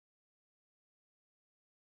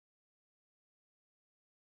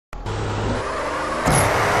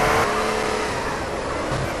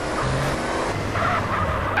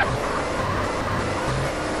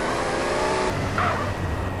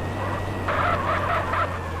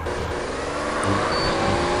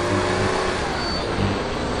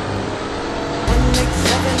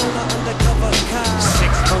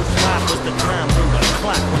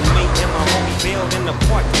the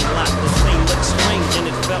parking lot. The scene looked strange and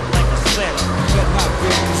it felt like a setup. But not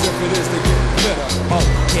big as if it is to get better. Oh,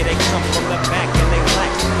 here they come from the back and they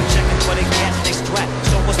lax. Checking for the gas, they strap.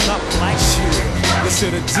 So what's up, like? Shit, let's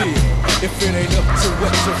hit a deal. If it ain't up to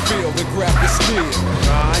what you feel, then grab the steel.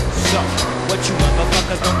 Alright, so what you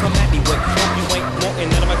motherfuckers don't come at me with? Hope you ain't wanting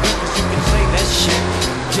none of my good, cause you can say that shit.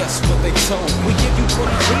 Guess what they told me? We give you 20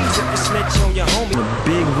 G's if you snitch on your homie. A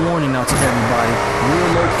big warning out to everybody. Real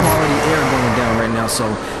low quality air going down right now, so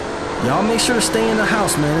y'all make sure to stay in the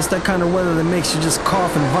house, man. It's that kind of weather that makes you just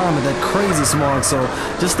cough and vomit, that crazy smog. So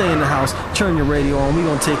just stay in the house, turn your radio on. We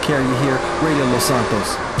gonna take care of you here, Radio Los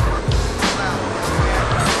Santos.